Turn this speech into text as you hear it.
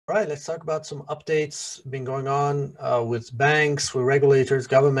All right, let's talk about some updates been going on with banks, with regulators,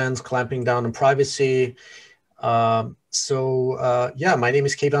 governments clamping down on privacy. Yeah, my name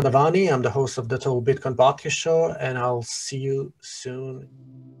is Keyvan Davani. I'm the host of the Total Bitcoin Podcast Show, and I'll see you soon.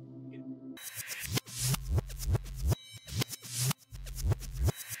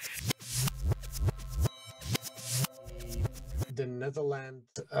 The Netherlands,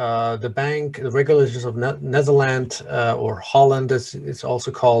 the regulators of Netherlands or Holland, as it's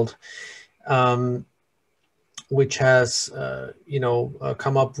also called, which has,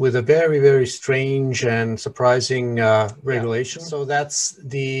 come up with a very, very strange and surprising regulation. So that's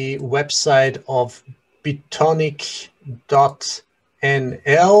the website of bitonic.nl.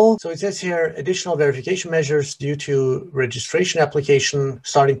 So it says here, additional verification measures due to registration application.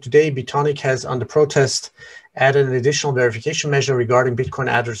 Starting today, Bitonic has, under protest, added an additional verification measure regarding Bitcoin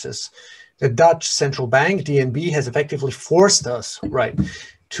addresses. The Dutch central bank, DNB, has effectively forced us,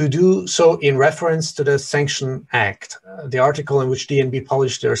 to do so in reference to the Sanction Act. The article in which DNB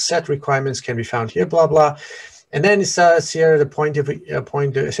published their set requirements can be found here, blah, blah. And then it says here,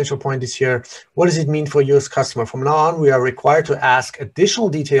 the essential point is here, what does it mean for you as customer? From now on, we are required to ask additional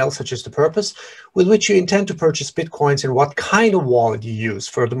details, such as the purpose with which you intend to purchase Bitcoins and what kind of wallet you use.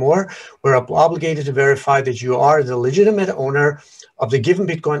 Furthermore, we're obligated to verify that you are the legitimate owner of the given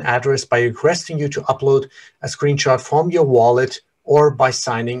Bitcoin address by requesting you to upload a screenshot from your wallet or by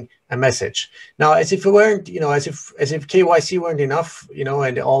signing a message. Now, as if it weren't, as if KYC weren't enough,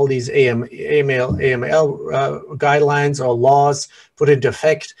 and all these AML guidelines or laws put into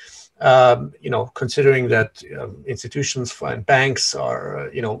effect, considering that institutions and banks are,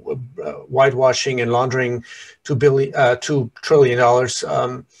 whitewashing and laundering $2 trillion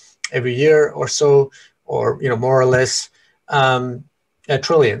every year or so, or more or less,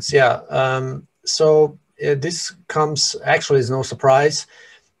 trillions. Yeah. This comes actually as no surprise,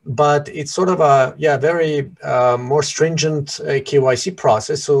 but it's sort of a very more stringent KYC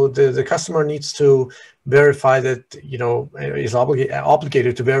process. So the customer needs to verify that is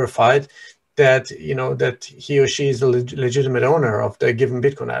obligated to verify that that he or she is the legitimate owner of the given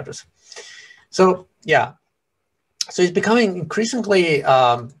Bitcoin address. So yeah, so it's becoming increasingly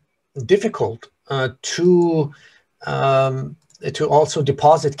difficult to also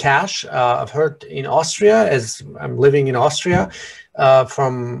deposit cash. I've heard in Austria, as I'm living in Austria,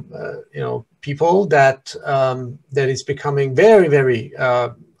 from people that it's becoming very, very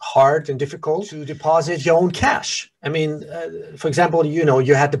hard and difficult to deposit your own cash. I mean, for example,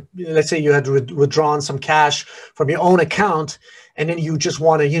 you had to, let's say you had withdrawn some cash from your own account, and then you just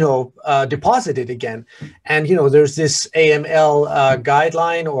want to, deposit it again. And, there's this AML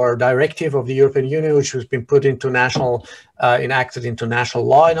guideline or directive of the European Union, which has been put into enacted into national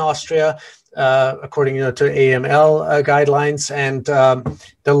law in Austria, according to AML guidelines. And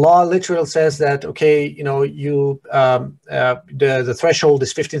the law literally says that, okay, the threshold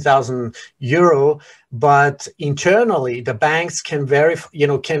is 15,000 euro, but internally the banks can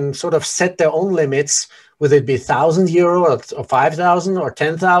can sort of set their own limits, whether it be 1,000 euro or 5,000 or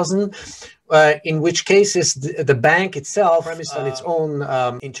 10,000, in which cases the bank itself, premised on its own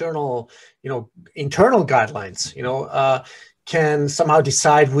internal guidelines, can somehow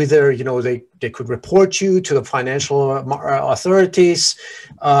decide whether they could report you to the financial authorities,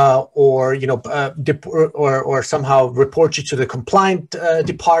 or somehow report you to the compliance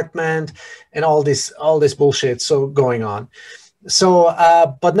department, and all this bullshit going on. So,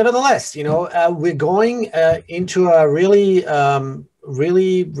 but nevertheless, we're going into a really,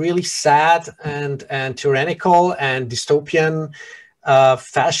 really sad and tyrannical and dystopian,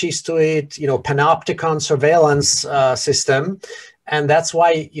 fascistoid, panopticon surveillance system, and that's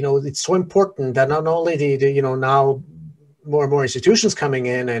why it's so important that not only the now more and more institutions coming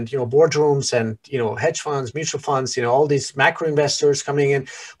in, and boardrooms, and hedge funds, mutual funds, all these macro investors coming in,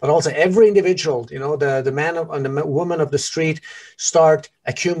 but also every individual, the man and the woman of the street, start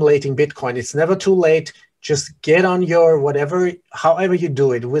accumulating Bitcoin. It's never too late. Just get on your however you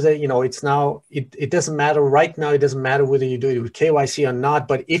do it. Whether it's now, it doesn't matter right now. It doesn't matter whether you do it with KYC or not.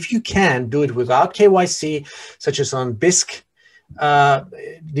 But if you can do it without KYC, such as on BISC,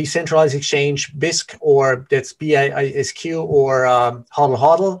 decentralized exchange, BISC, or that's BISQ, or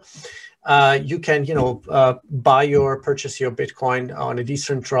HODL, you can purchase your Bitcoin on a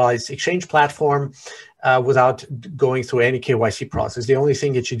decentralized exchange platform, without going through any KYC process. The only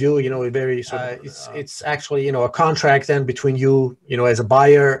thing that you do, it's actually, a contract then between you, as a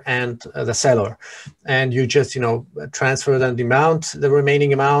buyer and the seller, and you just, transfer then the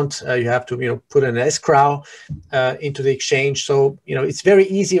remaining amount. You have to, put an escrow into the exchange. So, it's very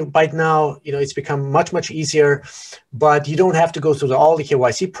easy right now. It's become much, much easier, but you don't have to go through all the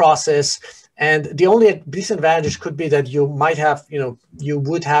KYC process. And the only disadvantage could be that you might have, you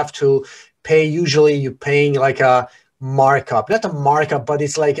would have to pay, usually you're paying like a markup, not a markup, but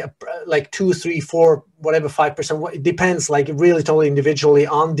it's like 2, 3, 4, whatever, 5%. It depends, like really totally individually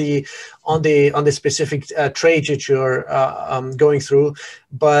on the specific trade that you're going through.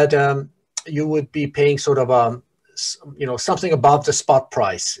 But you would be paying sort of something above the spot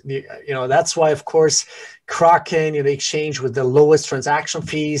price. That's why, of course, Kraken, exchange with the lowest transaction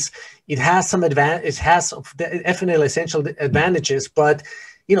fees, it has some it has definitely essential advantages, but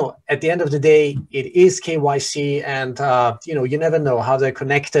at the end of the day, it is KYC, and you never know how they're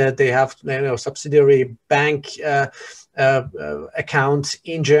connected. They have subsidiary bank accounts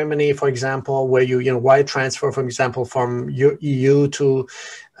in Germany, for example, where you wire transfer, for example, from EU to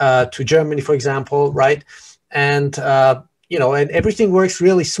Germany, for example, right? And and everything works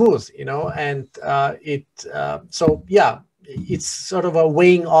really smooth, and so yeah, it's sort of a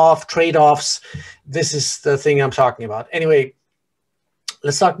weighing off trade-offs. This is the thing I'm talking about. Anyway,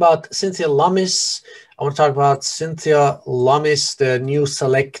 let's talk about Cynthia Lummis. I want to talk about Cynthia Lummis, the new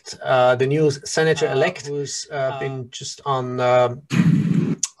senator-elect, who's been just on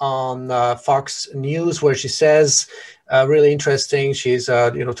Fox News, where she says, really interesting. She's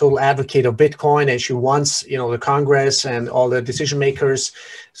a total advocate of Bitcoin, and she wants the Congress and all the decision makers,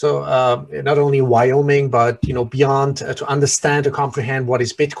 so not only in Wyoming but beyond, to understand, to comprehend what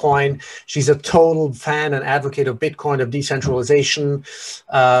is Bitcoin. She's a total fan and advocate of Bitcoin, of decentralization,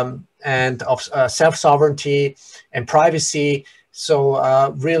 and of self-sovereignty and privacy.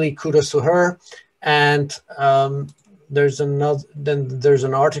 So really kudos to her. And there's an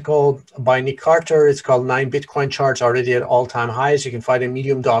article by Nick Carter. It's called 9 Bitcoin charts already at all-time highs. You can find it at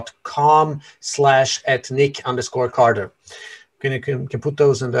medium.com/@Nick_Carter. Can put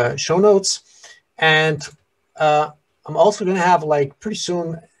those in the show notes. And I'm also going to have, like, pretty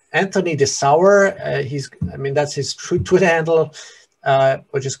soon, Anthony DeSauer. That's his Twitter handle.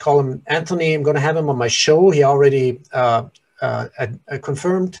 We'll just call him Anthony. I'm going to have him on my show. He already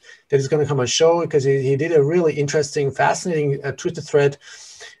confirmed that he's going to come on show, because he did a really interesting, fascinating Twitter thread.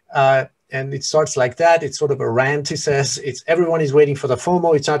 And it starts like that. It's sort of a rant. He says, everyone is waiting for the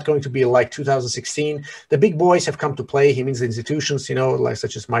FOMO. It's not going to be like 2016. The big boys have come to play. He means the institutions, like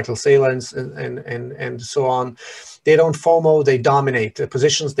such as Michael Saylor and so on. They don't FOMO, they dominate. The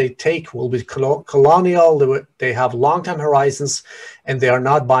positions they take will be colonial. They have long-term horizons, and they are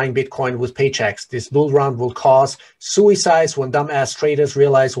not buying Bitcoin with paychecks. This bull run will cause suicides when dumbass traders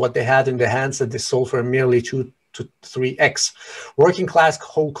realize what they had in their hands, that they sold for merely 2 to 3x. Working class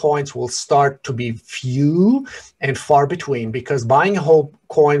whole coins will start to be few and far between, because buying a whole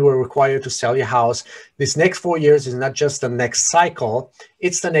coin will require to sell your house. This next 4 years is not just the next cycle,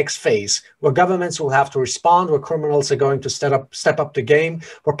 it's the next phase, where governments will have to respond, where criminals are going to step up the game.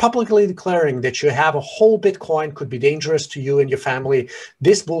 We're publicly declaring that you have a whole Bitcoin could be dangerous to you and your family.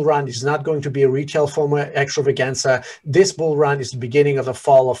 This bull run is not going to be a retail FOMO extravaganza. This bull run is the beginning of the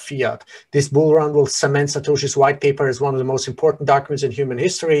fall of fiat. This bull run will cement Satoshi's white paper as one of the most important documents in human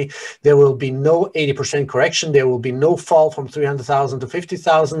history. There will be no 80% correction. There will be no fall from 300,000 to 50,000.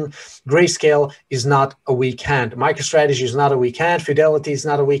 Grayscale is not a weak hand. MicroStrategy is not a weak hand. Fidelity is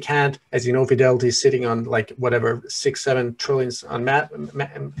not a weak hand. As you know, Fidelity is sitting on like whatever 6-7 trillions on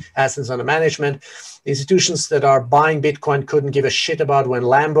assets under management. The institutions that are buying Bitcoin couldn't give a shit about when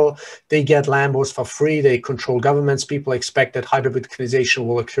they get Lambos for free. They control governments. People expect that hyper-Bitcoinization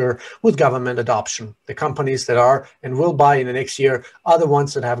will occur with government adoption. The companies that are and will buy in the next year are the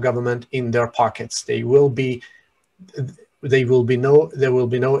ones that have government in their pockets. There will be no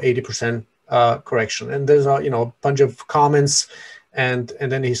 80% correction. And there's a bunch of comments, and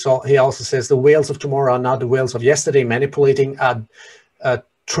then he also says the whales of tomorrow are not the whales of yesterday. Manipulating a $1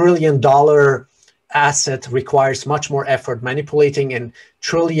 trillion asset requires much more effort. Manipulating a $1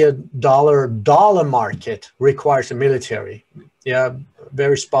 trillion dollar market requires a military. Yeah,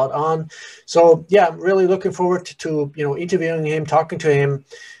 very spot on. So yeah, I'm really looking forward to interviewing him, talking to him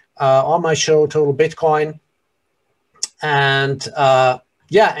on my show, Total Bitcoin. And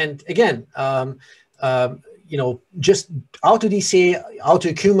yeah, and again, just AutoDCA,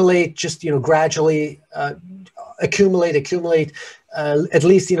 auto-accumulate, just gradually accumulate at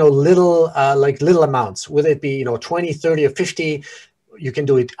least little amounts, whether it be 20, 30, or 50. you can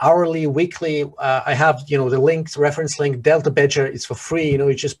do it hourly, weekly. I have, the link, reference link, Delta Badger. It's for free.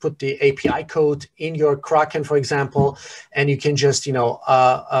 You just put the API code in your Kraken, for example, and you can just,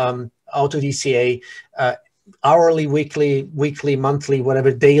 AutoDCA hourly, weekly, monthly,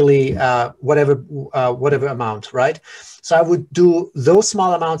 whatever, daily, whatever amount, right? So I would do those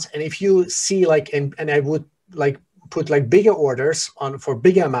small amounts, and if you see and I would put bigger orders on for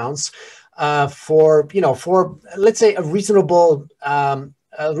bigger amounts. For let's say a reasonable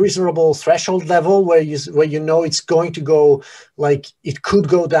threshold level where it's going to go, it could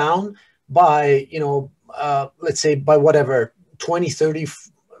go down by let's say by whatever 20-30%.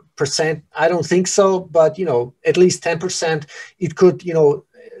 I don't think so, but at least 10%. It could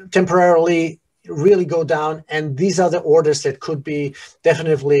temporarily really go down, and these are the orders that could be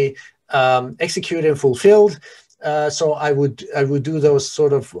definitely executed and fulfilled. So I would do those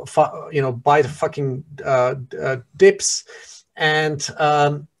sort of buy the fucking dips, and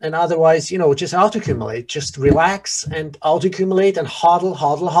otherwise just auto accumulate, just relax and auto accumulate and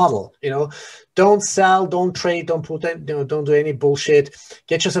hodl. Don't sell, don't trade, don't do any bullshit.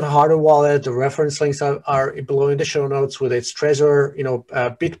 Get yourself a hardware wallet. The reference links are below in the show notes, whether it's Trezor,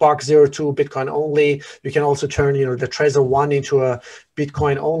 Bitbox 02, Bitcoin only. You can also turn the Trezor 1 into a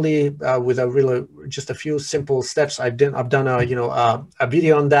Bitcoin only with just a few simple steps. I've done a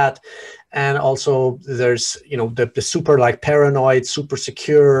video on that. And also there's the super paranoid, super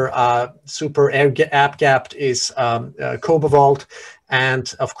secure, super airgapped is CoboVault,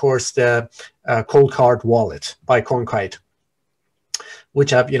 and of course the Cold Card Wallet by CoinKite,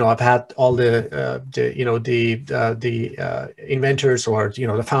 which I've had all the inventors or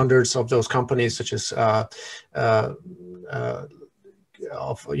the founders of those companies, such as the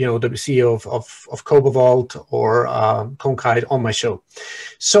CEO of CoboVault or CoinKite on my show.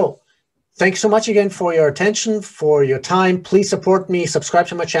 So thanks so much again for your attention, for your time. Please support me. Subscribe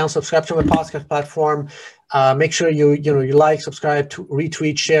to my channel. Subscribe to my podcast platform. Make sure you like, subscribe,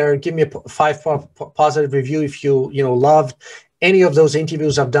 retweet, share. Give me a 5 positive review if you loved any of those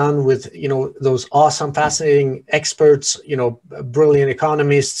interviews I've done with those awesome, fascinating experts, brilliant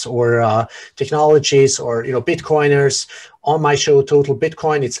economists or technologies or Bitcoiners on my show, Total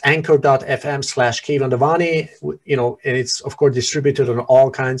Bitcoin. It's anchor.fm/KVandavani, and it's of course distributed on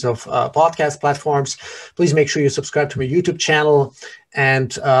all kinds of podcast platforms. Please make sure you subscribe to my YouTube channel.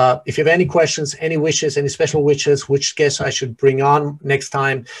 And if you have any questions, any wishes, any special wishes, which guests I should bring on next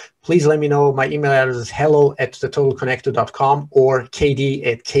time, please let me know. My email address is hello@thetotalconnector.com or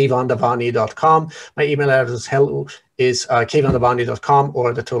kd@kvandavani.com. My email address is kvandavani.com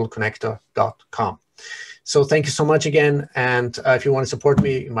or thetotalconnector.com. So thank you so much again. And if you want to support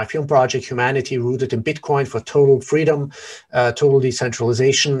me in my film project, Humanity Rooted in Bitcoin for Total Freedom, Total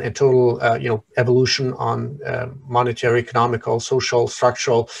Decentralization, and Total evolution on monetary, economical, social,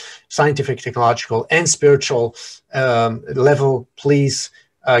 structural, scientific, technological, and spiritual level, please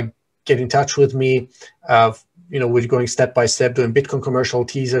get in touch with me. We're going step by step, doing Bitcoin commercial,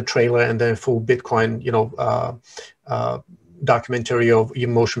 teaser, trailer, and then full Bitcoin, documentary of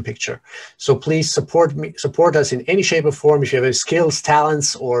your motion picture. So please support us in any shape or form. If you have any skills,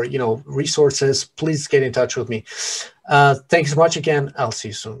 talents, or resources, please get in touch with me. Thanks so much again. I'll see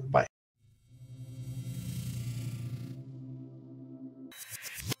you soon. Bye.